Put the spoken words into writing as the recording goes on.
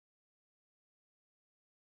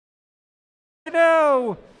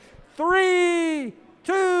now. 3,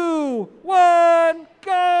 2, 1,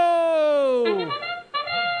 go!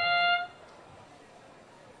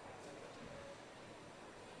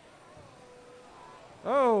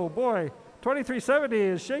 Oh boy, 2370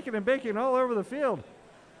 is shaking and baking all over the field.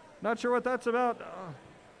 Not sure what that's about.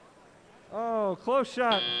 Oh, close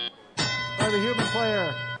shot by the human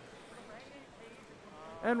player.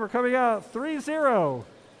 And we're coming out 3-0.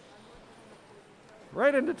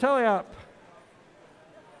 Right into teleop.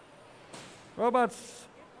 Robots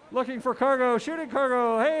looking for cargo, shooting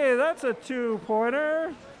cargo. Hey, that's a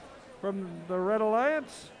 2-pointer from the Red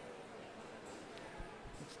Alliance.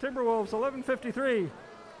 It's Timberwolves, 11:53.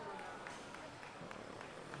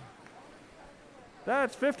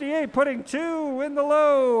 That's 58, putting 2 in the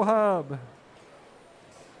low hub.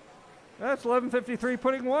 That's 11:53,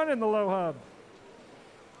 putting 1 in the low hub.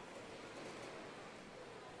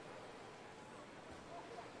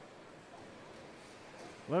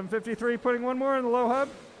 $11.53, putting 1 more in the low hub.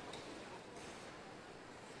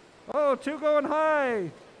 Oh, 2 going high.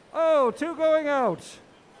 Oh, 2 going out.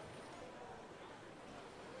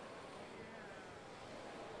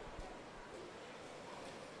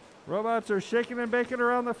 Robots are shaking and baking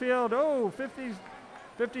around the field. Oh,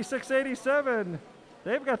 56-87.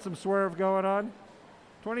 They've got some swerve going on.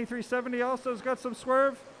 2370 also has got some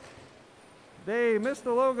swerve. They missed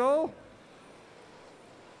the low goal.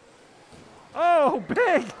 Oh,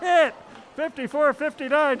 big hit!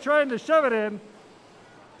 54-59, trying to shove it in.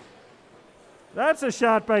 That's a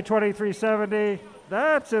shot by 2370.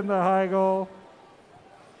 That's in the high goal.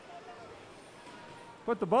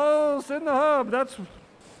 Put the balls in the hub. That's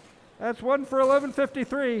 1 for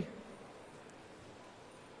 11:53.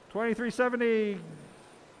 2370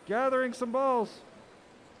 gathering some balls.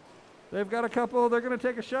 They've got a couple. They're going to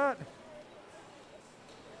take a shot.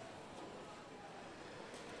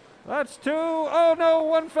 That's 2. Oh no,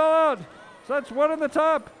 1 fell out. So that's 1 in the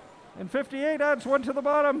top. And 58 adds 1 to the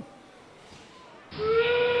bottom.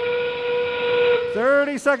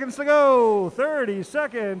 30 seconds to go. 30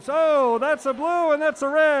 seconds. Oh, that's a blue and that's a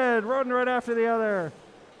red. Running right after the other.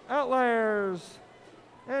 Outliers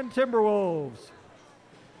and Timberwolves.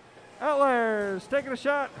 Outliers taking a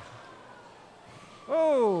shot.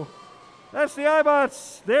 Oh, that's the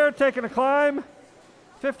iBots. They're taking a climb.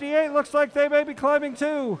 58 looks like they may be climbing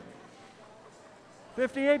too.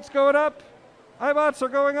 58's going up. iBots are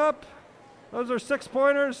going up. Those are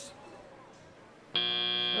 6-pointers.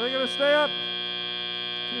 Are they going to stay up?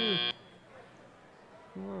 2,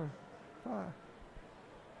 4, 5.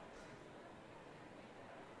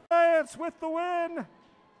 Alliance with the win.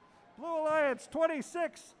 Blue Alliance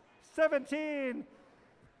 26-17.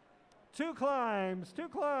 2 climbs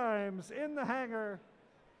in the hangar.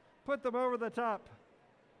 Put them over the top.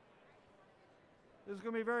 This is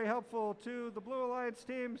going to be very helpful to the Blue Alliance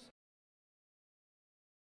teams.